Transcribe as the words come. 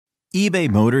eBay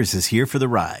Motors is here for the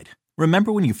ride.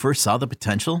 Remember when you first saw the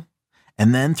potential?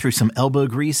 And then through some elbow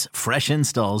grease, fresh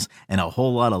installs, and a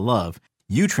whole lot of love,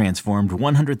 you transformed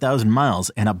 100,000 miles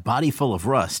and a body full of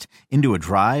rust into a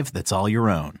drive that's all your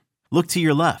own. Look to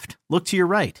your left. Look to your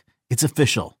right. It's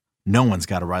official. No one's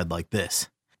got a ride like this.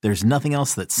 There's nothing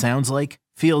else that sounds like,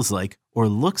 feels like, or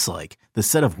looks like the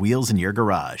set of wheels in your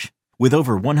garage. With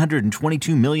over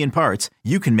 122 million parts,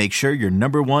 you can make sure your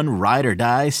number one ride or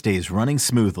die stays running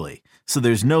smoothly. So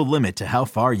there's no limit to how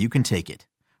far you can take it.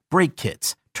 Brake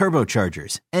kits,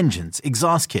 turbochargers, engines,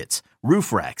 exhaust kits,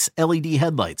 roof racks, LED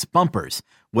headlights, bumpers,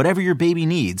 whatever your baby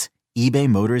needs, eBay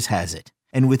Motors has it.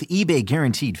 And with eBay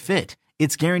Guaranteed Fit,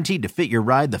 it's guaranteed to fit your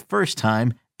ride the first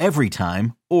time, every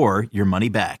time, or your money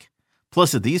back.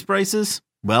 Plus at these prices,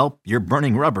 well, you're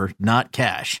burning rubber, not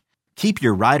cash. Keep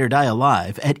your ride or die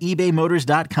alive at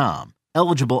ebaymotors.com.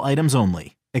 Eligible items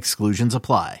only. Exclusions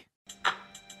apply.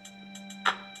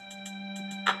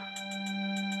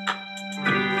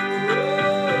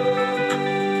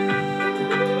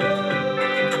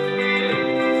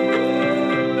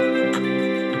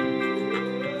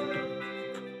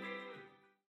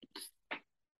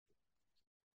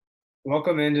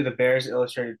 Welcome into the Bears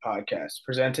Illustrated podcast,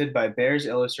 presented by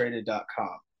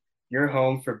BearsIllustrated.com, your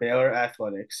home for Baylor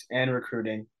athletics and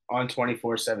recruiting on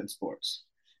 24/7 Sports.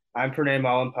 I'm Pranay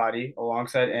Malampati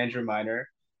alongside Andrew Miner,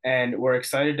 and we're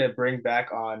excited to bring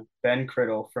back on Ben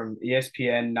Criddle from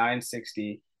ESPN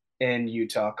 960 in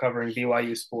Utah, covering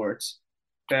BYU sports.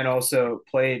 Ben also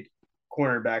played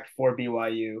cornerback for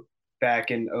BYU back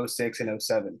in 06 and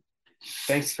 07.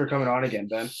 Thanks for coming on again,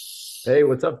 Ben. Hey,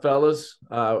 what's up, fellas?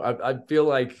 I feel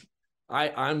like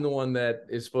I'm the one that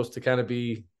is supposed to kind of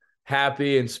be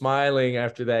happy and smiling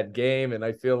after that game, and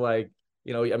I feel like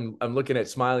I'm looking at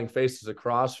smiling faces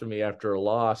across from me after a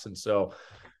loss, and so,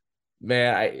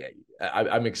 man,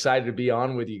 I'm excited to be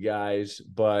on with you guys.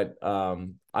 But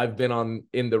I've been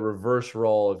in the reverse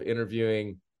role of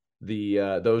interviewing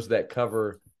those that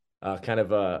cover kind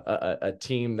of a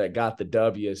team that got the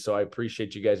W. So I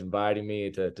appreciate you guys inviting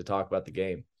me to talk about the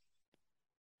game.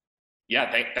 Yeah,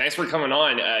 thanks for coming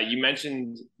on. You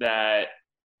mentioned that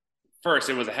first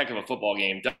it was a heck of a football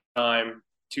game.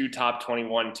 Two top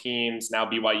 21 teams. Now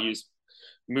BYU's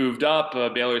moved up.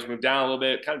 Baylor's moved down a little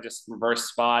bit. Kind of just reverse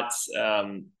spots.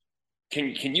 Can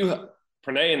you,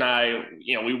 Pranay and I,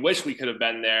 we wish we could have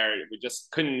been there. We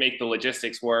just couldn't make the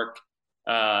logistics work.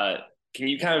 Can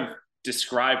you kind of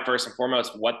describe first and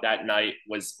foremost what that night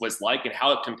was like and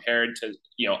how it compared to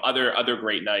other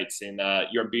great nights in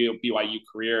your BYU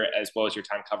career as well as your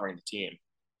time covering the team?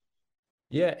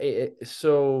 Yeah,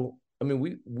 so I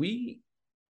mean we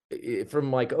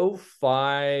from like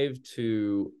 05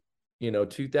 to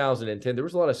 2010 there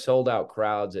was a lot of sold out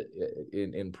crowds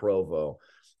in Provo.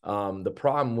 The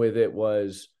problem with it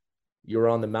was you're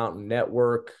on the Mountain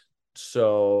Network.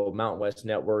 So Mountain West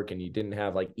Network, and you didn't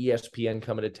have like ESPN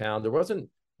coming to town. There wasn't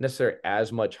necessarily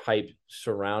as much hype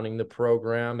surrounding the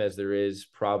program as there is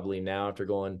probably now after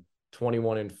going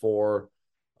 21-4,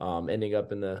 ending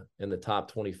up in the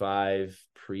top 25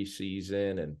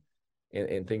 preseason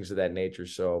and things of that nature.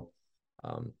 So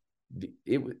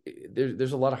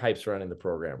there's a lot of hype surrounding the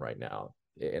program right now.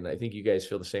 And I think you guys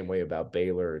feel the same way about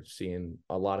Baylor, seeing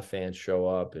a lot of fans show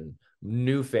up and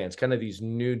new fans, kind of these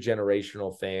new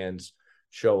generational fans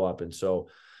show up. And so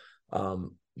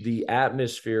the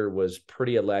atmosphere was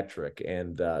pretty electric,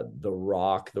 and the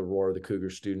roar of the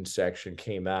Cougar student section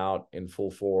came out in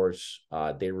full force.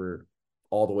 They were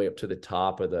all the way up to the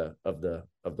top of the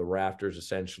rafters,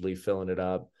 essentially filling it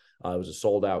up. It was a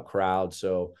sold out crowd.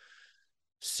 So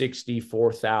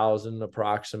 64,000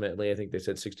 approximately. I think they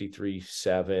said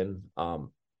 63,700.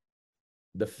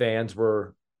 The fans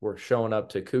were showing up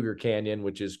to Cougar Canyon,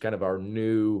 which is kind of our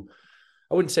new,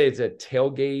 I wouldn't say it's a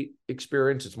tailgate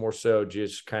experience. It's more so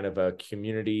just kind of a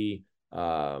community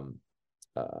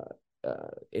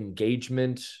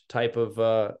engagement type of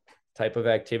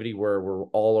activity where we're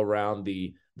all around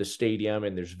the stadium,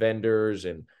 and there's vendors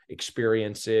and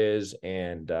experiences,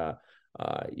 and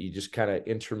you just kind of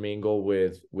intermingle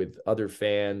with other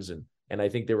fans, and I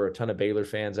think there were a ton of Baylor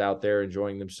fans out there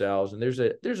enjoying themselves, and there's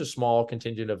a small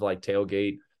contingent of like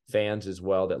tailgate fans as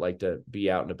well that like to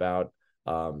be out and about,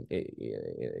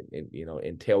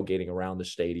 in tailgating around the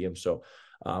stadium. So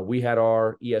we had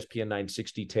our ESPN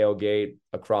 960 tailgate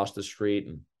across the street,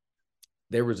 and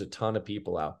there was a ton of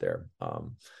people out there.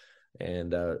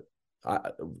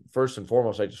 First and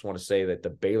foremost, I just want to say that the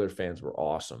Baylor fans were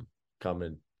awesome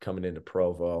coming into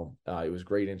Provo. It was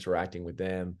great interacting with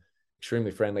them,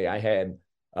 extremely friendly. I had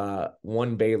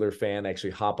one Baylor fan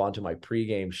actually hop onto my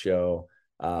pregame show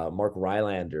Mark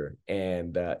Rylander.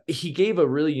 And he gave a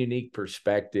really unique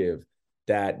perspective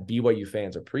that BYU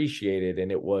fans appreciated.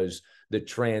 And it was the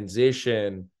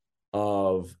transition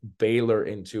of Baylor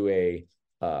into a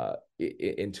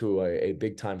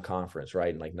big time conference,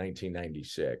 right? In like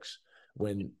 1996,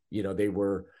 when, they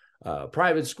were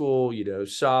private school,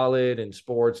 solid in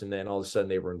sports. And then all of a sudden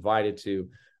they were invited to,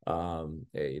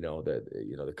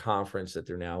 the conference that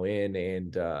they're now in.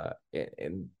 And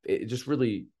it just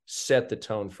really set the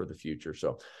tone for the future.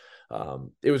 So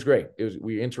it was great.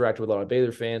 We interacted with a lot of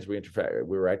Baylor fans. We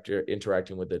were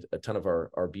interacting with a ton of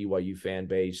our BYU fan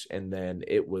base, and then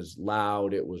it was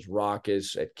loud. It was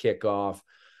raucous at kickoff.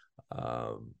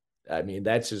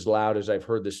 That's as loud as I've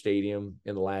heard the stadium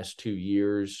in the last 2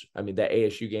 years. That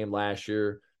ASU game last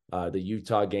year, the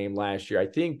Utah game last year. I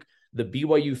think the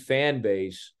BYU fan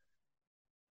base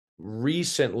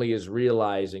recently is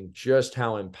realizing just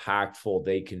how impactful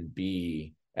they can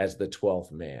be as the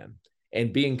 12th man.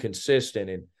 And being consistent,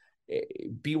 and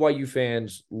BYU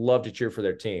fans love to cheer for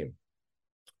their team.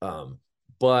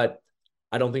 But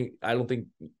I don't think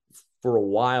for a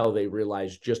while they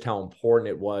realized just how important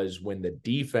it was when the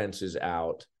defense is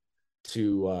out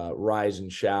to rise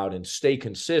and shout and stay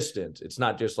consistent. It's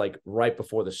not just like right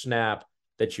before the snap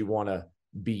that you want to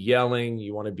be yelling,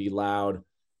 you want to be loud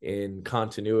in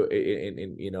continuity,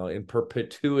 in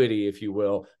perpetuity, if you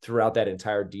will, throughout that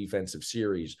entire defensive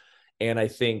series. And I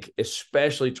think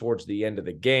especially towards the end of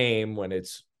the game when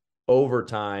it's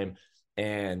overtime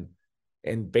and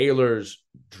Baylor's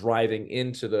driving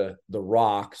into the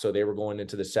rock, so they were going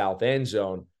into the south end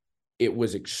zone, it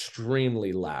was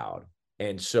extremely loud.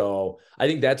 And so I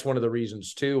think that's one of the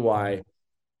reasons too why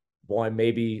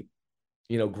maybe,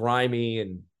 Grimy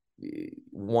and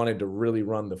wanted to really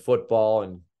run the football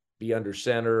and be under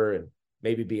center and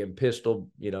maybe be in pistol,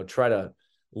 try to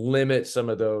limit some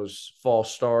of those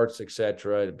false starts,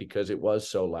 etc., because it was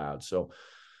so loud. So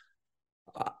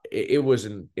it was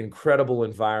an incredible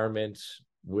environment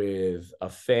with a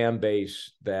fan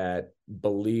base that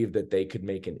believed that they could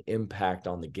make an impact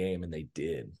on the game, and they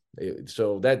did.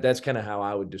 So that's kind of how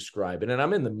I would describe it. And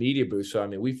I'm in the media booth, so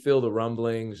we feel the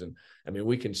rumblings, and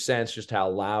we can sense just how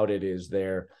loud it is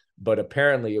there. But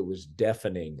apparently it was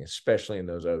deafening, especially in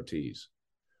those OTs.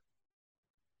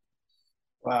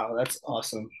 Wow, that's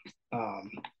awesome.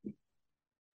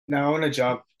 Now I want to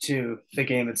jump to the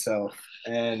game itself,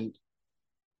 and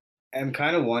I'm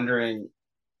kind of wondering,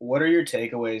 what are your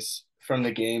takeaways from the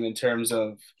game in terms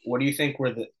of what do you think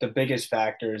were the biggest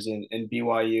factors in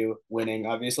BYU winning?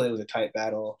 Obviously, it was a tight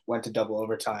battle, went to double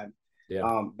overtime.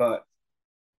 Yeah. But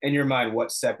in your mind,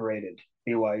 what separated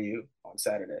BYU on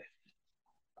Saturday?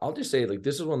 I'll just say,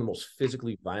 this is one of the most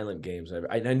physically violent games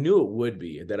I knew it would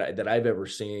be that I've ever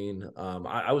seen.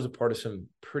 I was a part of some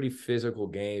pretty physical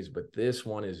games, but this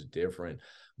one is different.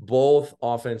 Both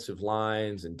offensive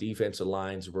lines and defensive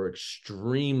lines were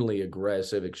extremely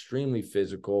aggressive, extremely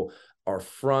physical. Our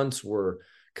fronts were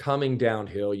coming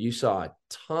downhill. You saw a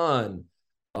ton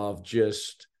of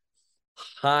just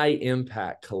high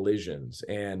impact collisions,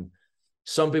 and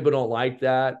some people don't like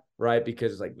that, right?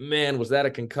 Because it's like, man, was that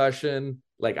a concussion?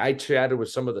 Like, I chatted with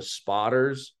some of the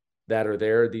spotters that are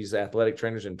there, these athletic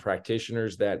trainers and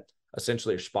practitioners that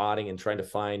essentially are spotting and trying to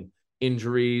find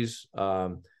injuries.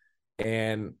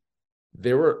 And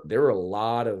there were a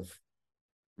lot of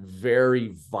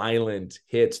very violent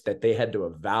hits that they had to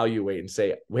evaluate and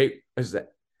say, wait, is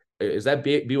that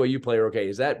BYU player okay?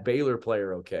 Is that Baylor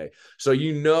player okay? So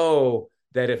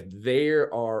that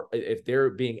if they're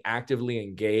being actively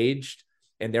engaged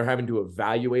and they're having to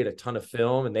evaluate a ton of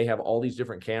film and they have all these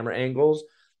different camera angles,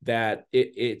 that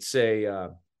it's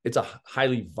a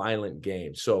highly violent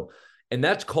game. So, and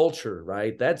that's culture,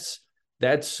 right? That's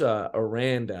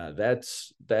Aranda,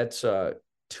 that's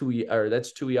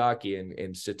Tuiaki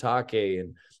and Sitake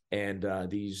and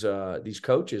these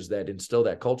coaches that instill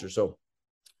that culture. So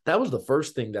that was the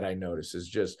first thing that I noticed, is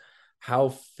just how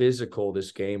physical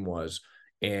this game was.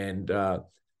 And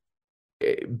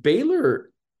Baylor,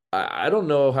 I don't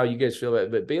know how you guys feel about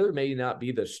it, but Baylor may not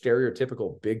be the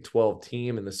stereotypical Big 12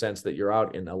 team in the sense that you're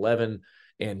out in 11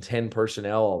 and 10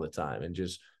 personnel all the time and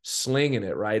just slinging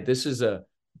it, right? This is a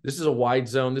wide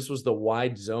zone. This was the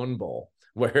wide zone bowl,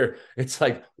 where it's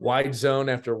like wide zone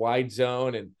after wide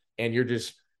zone, and you're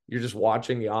just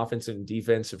watching the offensive and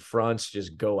defensive fronts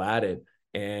just go at it.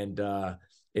 And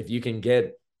if you can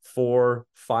get 4-5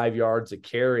 yards a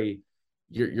carry,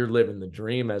 you're living the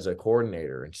dream as a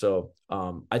coordinator. And so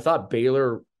I thought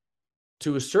Baylor,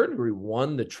 to a certain degree,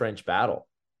 won the trench battle.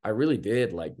 I really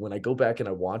did. Like, when I go back and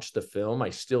I watch the film, I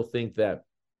still think that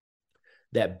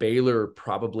Baylor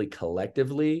probably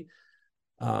collectively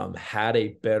had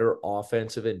a better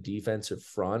offensive and defensive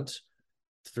front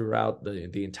throughout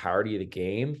the entirety of the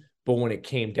game. But when it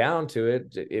came down to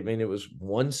it, I mean, it was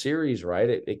one series, right?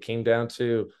 It came down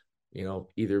to,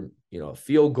 either, a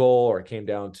field goal, or it came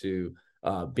down to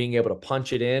being able to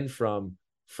punch it in from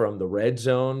the red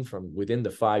zone, from within the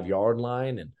 5-yard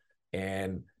line.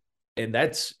 And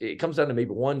it comes down to maybe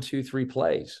 1, 2, 3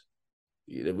 plays.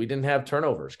 We didn't have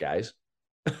turnovers, guys.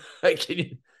 Like,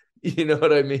 you know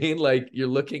what I mean? Like, you're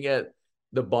looking at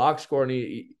the box score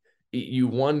and you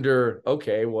wonder,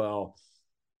 okay, well,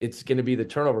 it's going to be the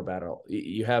turnover battle.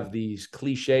 You have these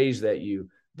cliches that you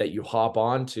hop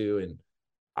onto, and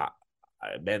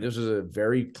man, this was a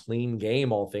very clean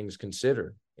game, all things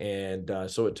considered. And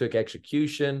so it took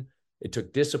execution, it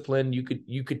took discipline.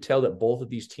 You could tell that both of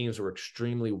these teams were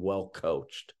extremely well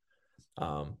coached.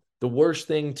 The worst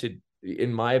thing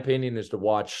in my opinion, is to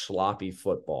watch sloppy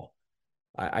football.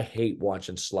 I hate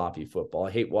watching sloppy football.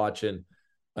 I hate watching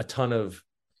a ton of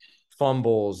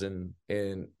fumbles and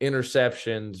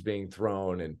interceptions being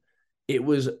thrown. And it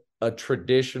was a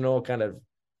traditional kind of,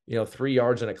 3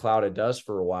 yards in a cloud of dust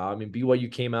for a while. I mean,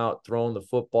 BYU came out throwing the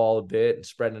football a bit and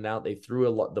spreading it out. They threw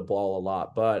the ball a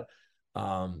lot, but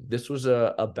this was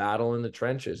a battle in the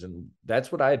trenches. And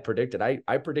that's what I had predicted.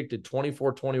 I predicted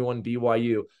 24-21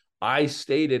 BYU. I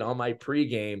stated on my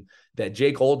pregame that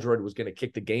Jake Oldroyd was going to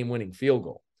kick the game-winning field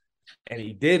goal. And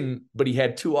he didn't, but he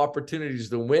had 2 opportunities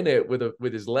to win it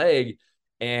with his leg.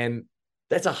 And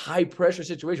that's a high pressure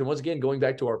situation. Once again, going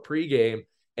back to our pregame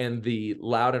and the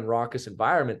loud and raucous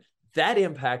environment, that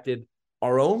impacted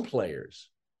our own players.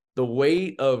 The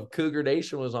weight of Cougar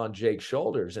Nation was on Jake's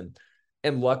shoulders. And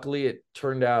luckily it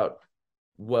turned out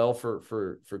well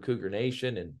for Cougar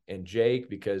Nation and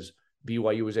Jake, because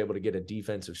BYU was able to get a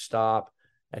defensive stop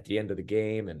at the end of the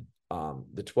game. And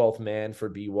the 12th man for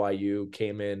BYU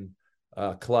came in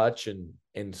clutch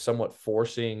and somewhat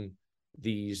forcing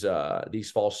these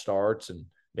false starts and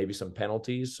maybe some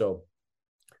penalties. So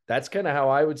that's kind of how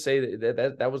I would say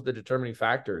that was the determining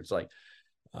factor. It's like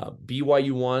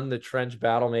BYU won the trench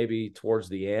battle maybe towards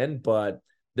the end, but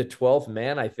the 12th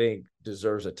man, I think,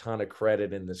 deserves a ton of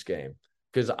credit in this game,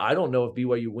 because I don't know if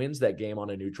BYU wins that game on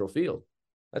a neutral field.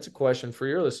 That's a question for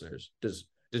your listeners. Does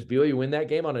BYU win that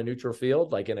game on a neutral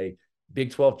field, like in a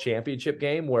Big 12 championship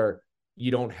game where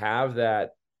you don't have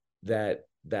that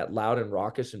loud and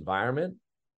raucous environment?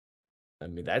 I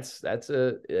mean, that's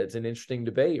an interesting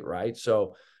debate, right?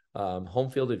 So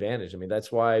home field advantage. I mean,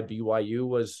 that's why BYU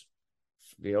was,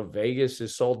 Vegas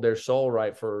has sold their soul,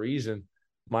 right, for a reason.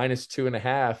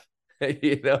 -2.5.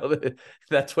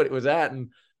 That's what it was at.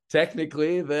 And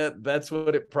technically that's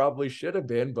what it probably should have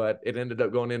been, but it ended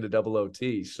up going into double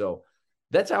OT. So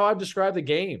that's how I've described the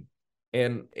game.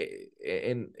 And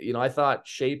I thought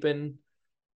Chapin,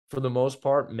 for the most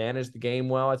part, managed the game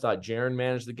well. I thought Jaron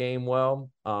managed the game well.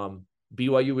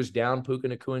 BYU was down Puka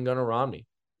Nacua and Gunnar Romney,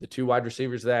 the 2 wide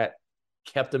receivers that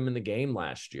kept them in the game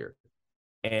last year.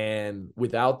 And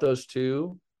without those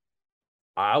 2,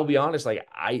 I'll be honest, like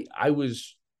I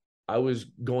was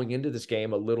going into this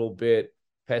game a little bit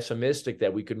pessimistic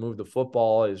that we could move the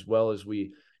football as well as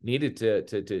we needed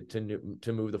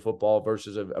to move the football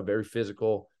versus a very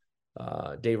physical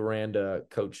Dave Aranda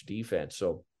coach defense.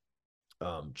 So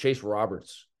Chase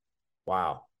Roberts,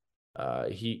 wow.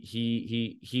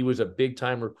 He was a big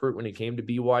time recruit when he came to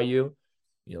BYU,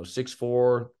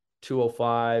 6'4",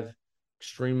 205,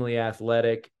 extremely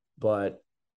athletic, but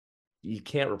you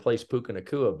can't replace Puka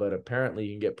Nacua, but apparently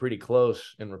you can get pretty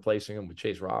close in replacing him with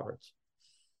Chase Roberts.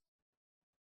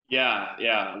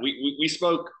 Yeah. We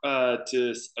spoke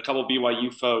to a couple of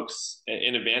BYU folks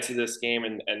in advance of this game,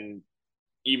 and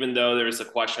even though there was a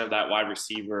question of that wide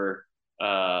receiver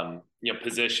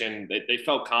position, they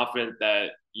felt confident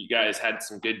that you guys had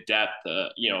some good depth,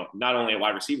 not only a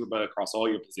wide receiver, but across all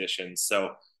your positions.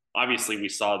 So obviously we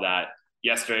saw that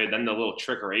yesterday. Then the little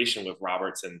trickeration with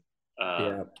Roberts and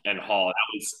Hall,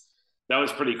 that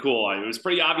was pretty cool. It was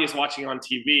pretty obvious watching on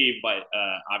TV, but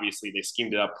obviously they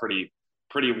schemed it up pretty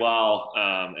well,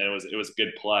 and it was a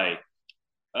good play.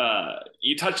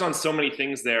 You touched on so many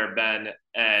things there, Ben,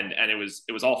 and it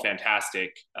was all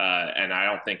fantastic. And I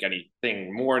don't think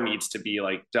anything more needs to be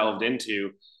like delved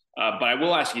into. But I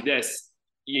will ask you this: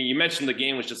 you mentioned the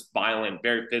game was just violent,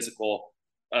 very physical.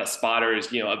 Spotters,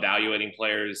 evaluating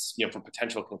players, for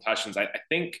potential concussions. I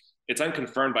think it's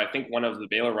unconfirmed, but I think one of the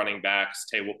Baylor running backs,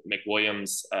 Tay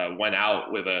McWilliams, went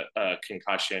out with a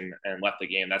concussion and left the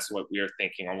game. That's what we were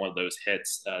thinking on one of those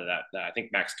hits that I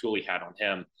think Max Tooley had on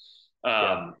him.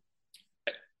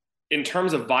 In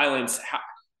terms of violence,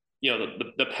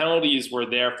 the penalties were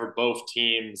there for both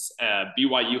teams.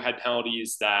 BYU had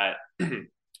penalties that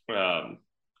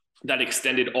that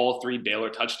extended all 3 Baylor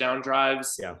touchdown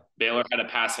drives. Yeah. Baylor had a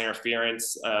pass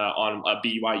interference on a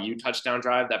BYU touchdown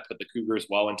drive that put the Cougars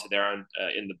well into their own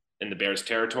in the Bears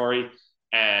territory,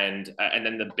 and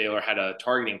then the Baylor had a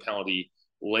targeting penalty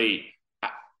late.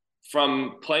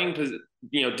 From playing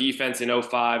defense in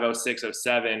 05, 06,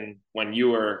 07 when you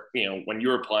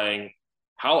were playing,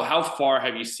 how far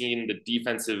have you seen the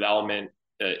defensive element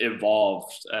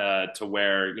evolved to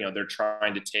where they're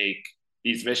trying to take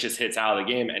these vicious hits out of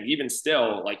the game? And even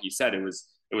still, like you said, it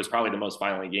was probably the most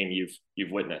violent game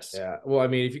you've witnessed. Yeah. Well, I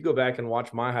mean, if you go back and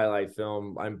watch my highlight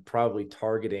film, I'm probably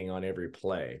targeting on every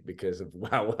play because of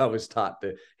how I was taught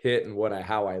to hit and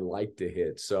how I like to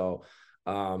hit. So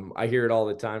I hear it all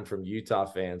the time from Utah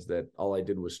fans that all I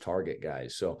did was target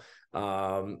guys. So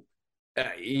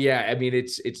yeah, I mean,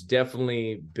 it's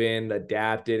definitely been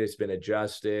adapted. It's been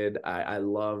adjusted. I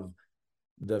love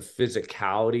the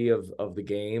physicality of the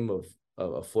game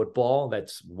of football.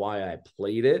 That's why I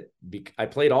played it. I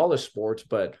played all the sports,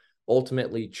 but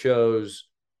ultimately chose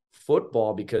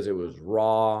football because it was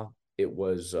raw. It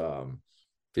was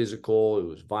physical. It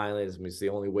was violent. I mean, it's the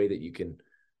only way that you can,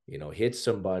 hit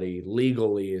somebody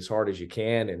legally as hard as you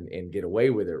can and get away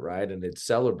with it, right? And it's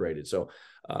celebrated. So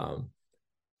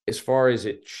as far as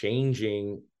it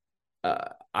changing,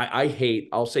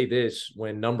 I'll say this,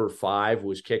 when number 5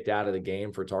 was kicked out of the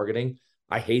game for targeting,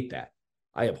 I hate that.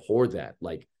 I abhorred that.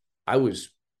 Like, I was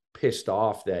pissed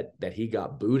off that he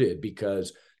got booted,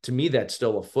 because to me, that's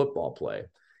still a football play.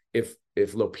 If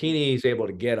Lopini is able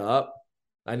to get up,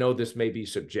 I know this may be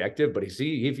subjective, but if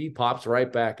he pops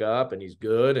right back up and he's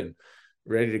good and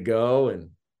ready to go,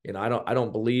 and I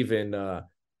don't believe in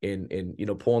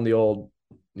pulling the old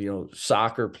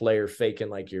soccer player faking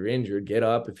like you're injured. Get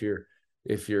up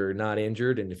if you're not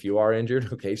injured, and if you are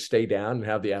injured, okay, stay down and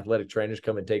have the athletic trainers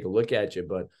come and take a look at you.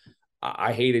 But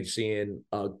I hated seeing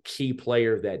a key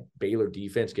player that Baylor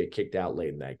defense get kicked out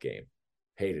late in that game.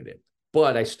 Hated it.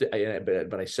 But I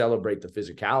celebrate the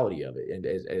physicality of it, and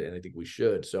I think we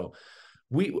should. So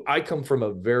I come from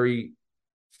a very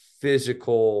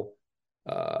physical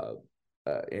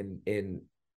in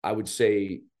I would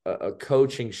say a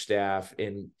coaching staff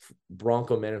in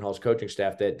Bronco Mendenhall's coaching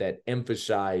staff that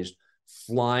emphasized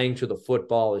flying to the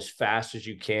football as fast as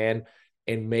you can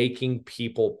and making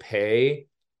people pay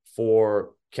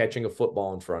for catching a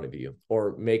football in front of you,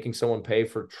 or making someone pay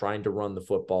for trying to run the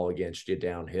football against you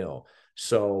downhill.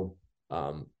 So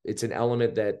it's an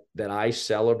element that I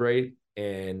celebrate,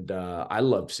 and I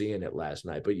loved seeing it last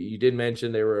night. But you did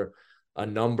mention there were a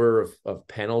number of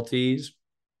penalties,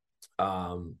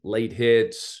 late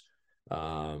hits,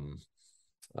 and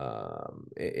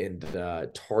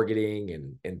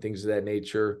targeting and things of that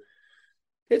nature.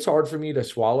 It's hard for me to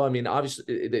swallow. I mean,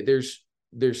 obviously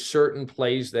there's certain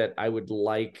plays that I would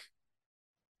like,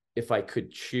 if I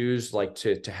could choose, like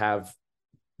to have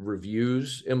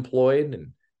reviews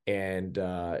employed and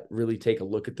really take a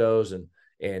look at those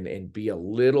and be a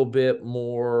little bit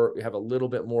more, have a little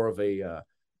bit more of a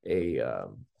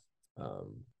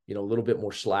little bit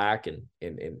more slack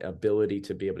and ability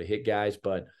to be able to hit guys.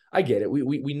 But I get it.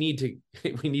 We need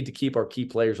to keep our key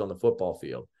players on the football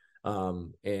field.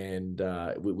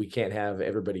 We can't have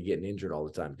everybody getting injured all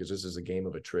the time, because this is a game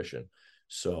of attrition.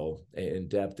 So, and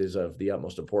depth is of the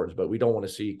utmost importance, but we don't want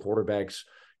to see quarterbacks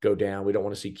go down. We don't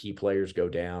want to see key players go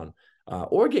down,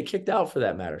 or get kicked out, for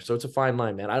that matter. So it's a fine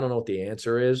line, man. I don't know what the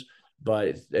answer is,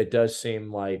 but it does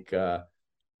seem like, for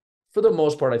the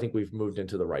most part, I think we've moved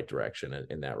into the right direction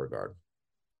in that regard.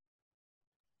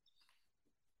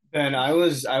 Ben, I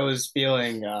was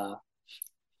feeling a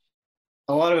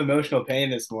lot of emotional pain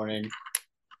this morning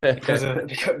because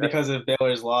of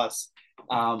Baylor's loss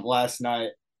last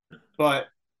night, but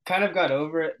kind of got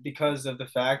over it because of the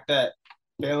fact that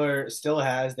Baylor still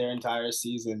has their entire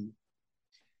season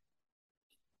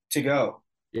to go.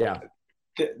 Yeah.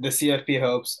 The CFP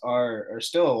hopes are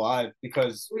still alive,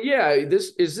 because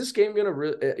this game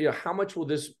going to how much will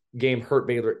this game hurt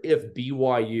Baylor if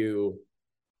BYU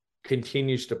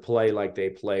continues to play like they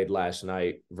played last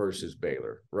night versus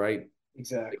Baylor, right?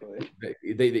 Exactly.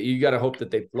 You got to hope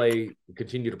that they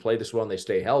continue to play this well and they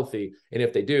stay healthy. And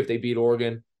if they do, if they beat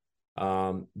Oregon,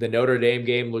 the Notre Dame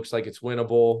game looks like it's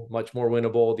winnable, much more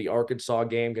winnable. The Arkansas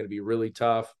game going to be really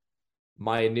tough.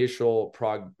 My initial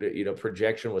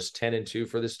projection was 10-2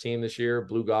 for this team this year,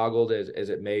 blue goggled as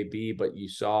it may be, but you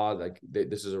saw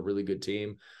this is a really good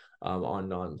team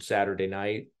on Saturday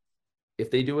night. If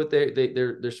they do what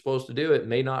they're supposed to do, it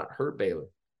may not hurt Baylor.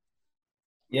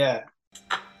 Yeah.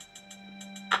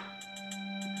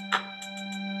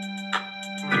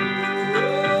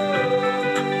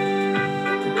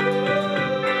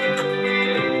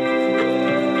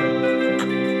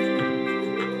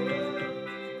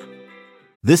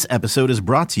 This episode is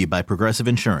brought to you by Progressive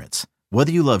Insurance.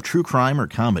 Whether you love true crime or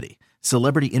comedy,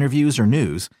 celebrity interviews or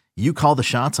news, you call the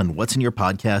shots on what's in your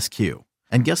podcast queue.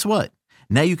 And guess what?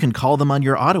 Now you can call them on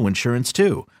your auto insurance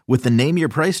too with the Name Your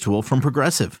Price tool from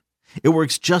Progressive. It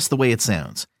works just the way it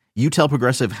sounds. You tell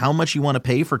Progressive how much you want to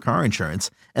pay for car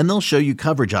insurance, and they'll show you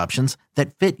coverage options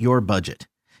that fit your budget.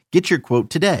 Get your quote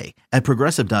today at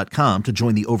Progressive.com to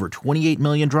join the over 28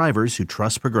 million drivers who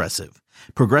trust Progressive.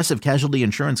 Progressive Casualty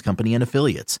Insurance Company and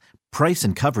Affiliates. Price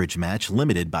and coverage match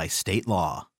limited by state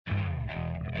law.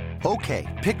 Okay,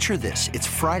 picture this. It's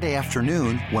Friday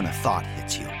afternoon when a thought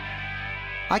hits you.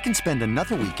 I can spend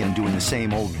another weekend doing the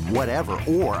same old whatever,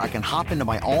 or I can hop into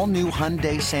my all-new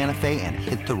Hyundai Santa Fe and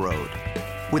hit the road.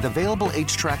 With available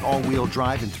H-Track all-wheel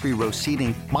drive and 3-row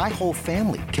seating, my whole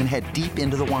family can head deep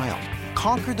into the wild.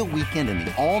 Conquer the weekend in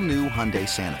the all-new Hyundai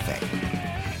Santa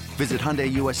Fe. Visit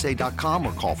HyundaiUSA.com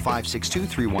or call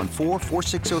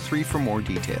 562-314-4603 for more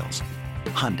details.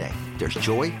 Hyundai, there's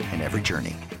joy in every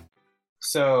journey.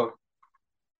 So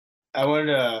I wanted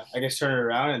to, turn it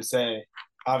around and say,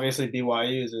 obviously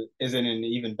BYU is in an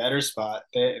even better spot.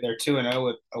 They're 2-0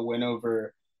 with a win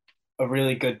over a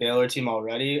really good Baylor team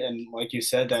already, and like you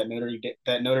said, that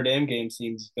Notre Dame game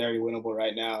seems very winnable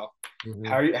right now. Mm-hmm.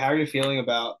 How are you feeling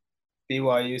about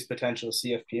BYU's potential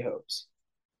CFP hopes?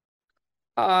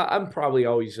 I'm probably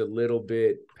always a little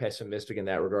bit pessimistic in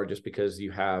that regard, just because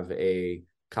you have a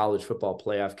college football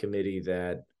playoff committee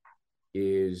that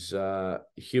is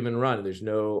human run. There's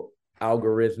no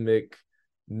algorithmic,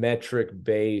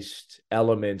 metric-based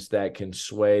elements that can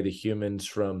sway the humans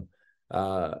from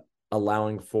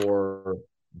allowing for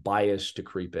bias to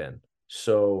creep in.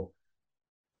 So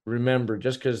remember,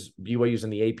 just because BYU's in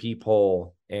the AP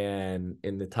poll and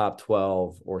in the top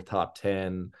 12 or top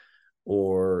 10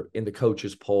 or in the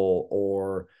coaches poll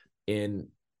or in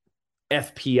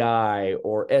FPI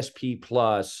or SP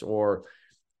plus or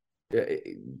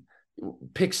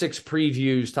pick six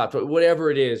previews, top 12,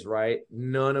 whatever it is, right?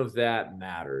 None of that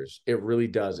matters. It really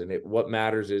doesn't. What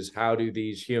matters is, how do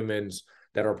these humans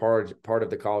that are part of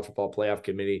the college football playoff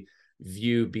committee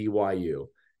view BYU?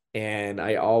 And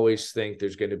I always think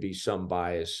there's going to be some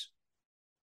bias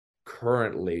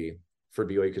currently for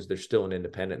BYU because they're still an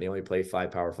independent. They only play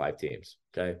 5 Power 5 teams.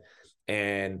 Okay.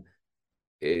 And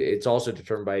it's also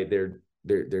determined by their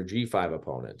G5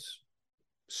 opponents.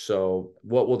 So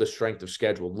what will the strength of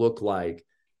schedule look like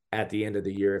at the end of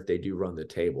the year if they do run the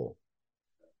table?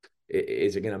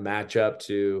 Is it going to match up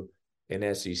to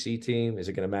an SEC team? Is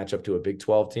it going to match up to a Big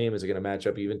 12 team? Is it going to match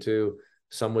up even to,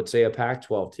 some would say, a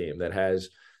Pac-12 team that has,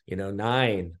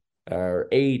 9 or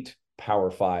 8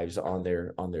 Power 5s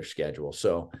on their schedule?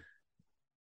 So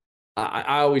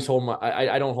I always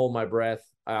I don't hold my breath.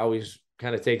 I always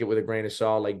kind of take it with a grain of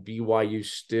salt. Like, BYU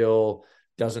still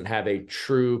doesn't have a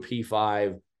true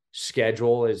P5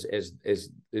 schedule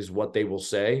is what they will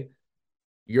say.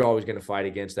 You're always going to fight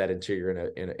against that until you're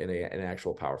in an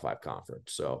actual Power 5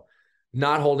 conference. So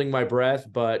not holding my breath,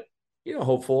 but,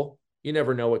 hopeful. You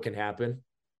never know what can happen.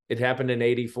 It happened in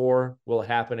 84. Will it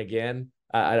happen again?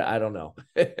 I don't know.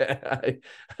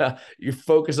 You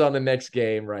focus on the next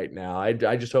game right now. I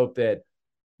just hope that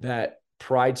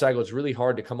pride cycle, it's really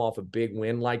hard to come off a big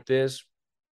win like this.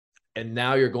 And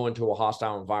now you're going to a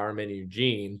hostile environment in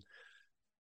Eugene.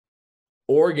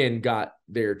 Oregon got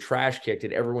their trash kicked,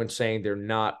 and everyone's saying they're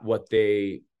not what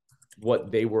they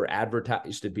were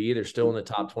advertised to be. They're still in the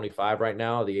top 25 right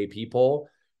now, the AP poll.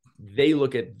 They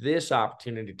look at this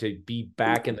opportunity to be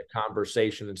back in the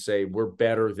conversation and say, we're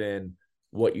better than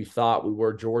what you thought we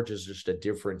were. Georgia's just a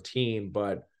different team,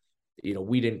 but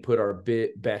we didn't put our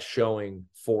best showing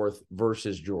forth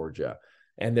versus Georgia.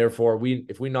 And therefore,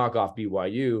 if we knock off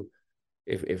BYU,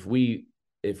 if we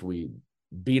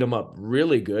beat them up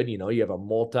really good, you have a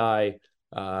multi-point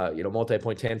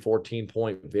 10,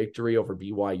 14-point victory over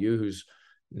BYU, who's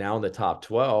now in the top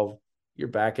 12, you're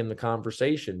back in the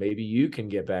conversation. Maybe you can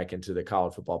get back into the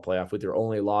college football playoff with your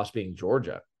only loss being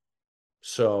Georgia.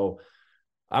 So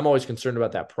I'm always concerned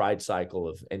about that pride cycle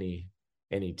of any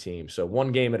team. So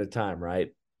one game at a time,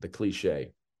 right? The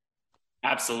cliche.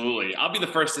 Absolutely. I'll be the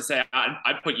first to say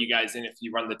I'd put you guys in if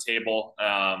you run the table.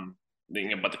 But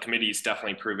the committee's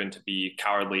definitely proven to be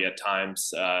cowardly at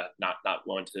times, not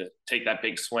willing to take that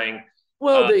big swing.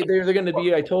 Well, they're going to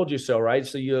be, I told you so, right?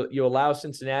 So you allow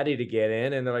Cincinnati to get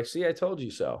in, and they're like, see, I told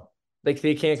you so. Like,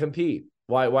 they can't compete.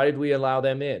 Why did we allow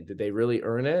them in? Did they really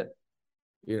earn it?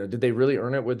 Did they really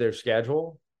earn it with their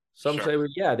schedule? Some say, well,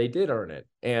 yeah, they did earn it.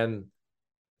 And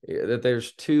that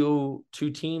there's two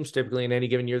teams typically in any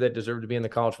given year that deserve to be in the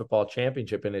college football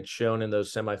championship, and it's shown in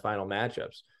those semifinal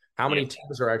matchups. How many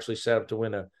teams are actually set up to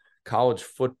win a college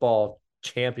football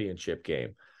championship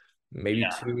game, maybe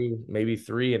 2, maybe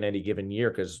 3 in any given year,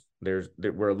 because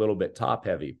we're a little bit top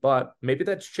heavy. But maybe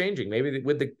that's changing. Maybe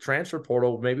with the transfer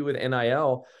portal, maybe with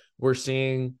NIL, we're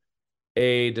seeing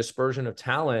a dispersion of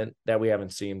talent that we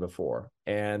haven't seen before,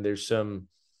 and there's some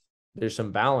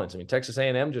balance. I mean, Texas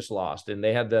A&M just lost, and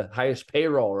they had the highest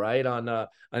payroll, right, in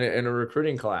a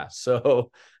recruiting class.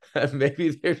 So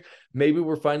maybe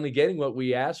we're finally getting what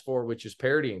we asked for, which is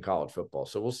parity in college football.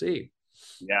 So we'll see.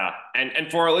 Yeah,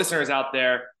 and for our listeners out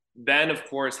there, Ben, of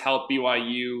course, helped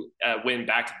BYU win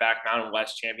back-to-back Mountain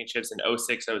West championships in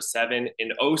 06-07.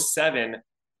 In 07,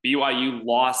 BYU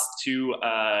lost to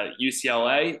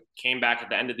UCLA, came back at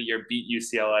the end of the year, beat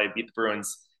UCLA, beat the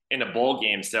Bruins in a bowl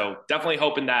game. So definitely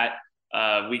hoping that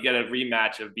we get a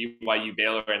rematch of BYU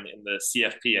Baylor in the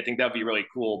CFP. I think that would be really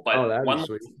cool. But one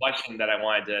question that I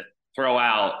wanted to throw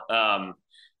out,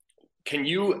 can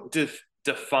you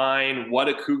define what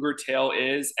a cougar tail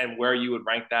is and where you would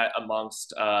rank that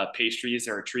amongst pastries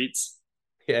or treats?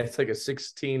 Yeah, it's like a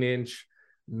 16-inch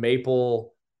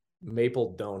maple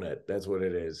donut. That's what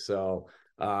it is. So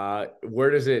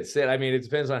where does it sit? I mean, it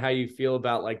depends on how you feel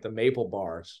about like the maple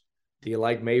bars. Do you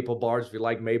like maple bars? If you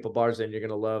like maple bars, then you're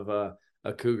going to love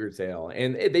a cougar tail.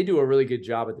 And they do a really good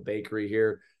job at the bakery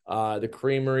here. The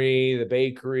creamery, the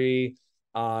bakery.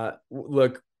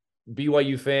 Look,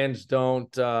 BYU fans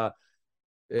don't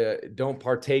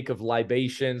partake of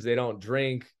libations. They don't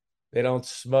drink. They don't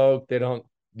smoke. They don't,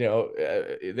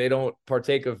 they don't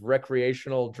partake of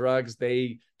recreational drugs.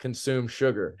 They consume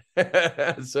sugar.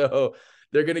 So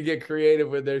they're going to get creative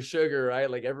with their sugar, right?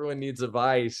 Like everyone needs a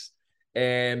vice.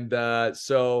 And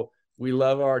so we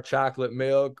love our chocolate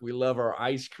milk. We love our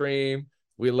ice cream.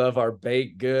 We love our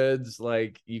baked goods.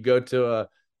 Like you go to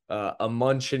a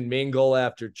munch and mingle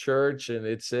after church, and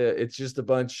it's just a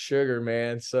bunch of sugar,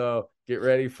 man. So get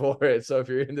ready for it. So if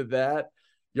you're into that,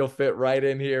 you'll fit right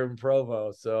in here in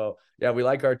Provo. So yeah, we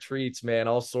like our treats, man,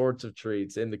 all sorts of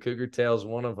treats. And the cougar tail is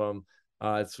one of them.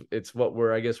 It's what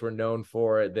we're known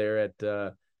for there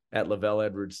at Lavelle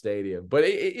Edwards Stadium. But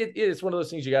it's one of those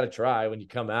things you got to try when you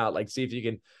come out. Like, see if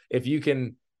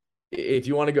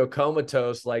you want to go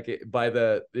comatose, like by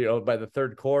the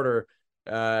third quarter,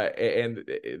 and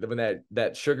when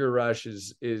that sugar rush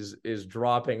is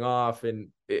dropping off, and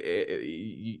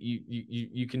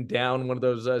you can down one of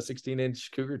those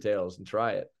 16-inch cougar tails and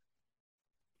try it.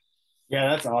 Yeah,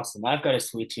 that's awesome. I've got a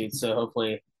sweet tooth, so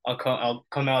hopefully I'll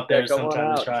come out there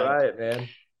sometime to try it, man.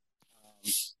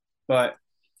 But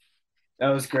that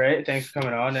was great. Thanks for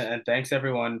coming on, and thanks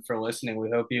everyone for listening.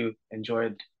 We hope you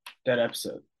enjoyed that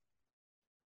episode.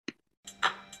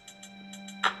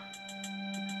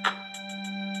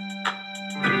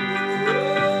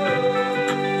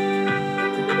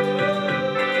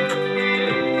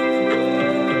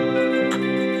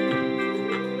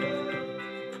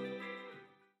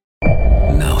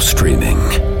 Now streaming.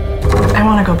 I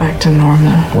want to go back to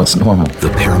normal. What's normal? The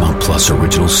Paramount Plus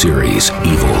original series,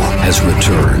 Evil, has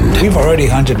returned. We've already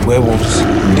hunted werewolves,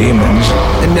 demons.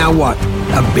 And now what?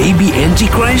 A baby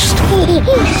Antichrist?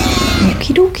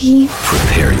 Okie dokie.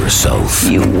 Prepare yourself.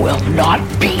 You will not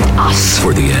beat us.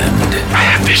 For the end. I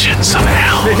have visions of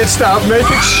hell. Make it stop, make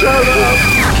it shut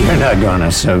up. You're not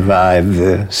gonna survive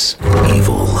this.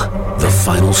 Evil, the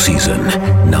final season,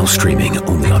 now streaming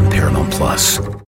only on Paramount Plus.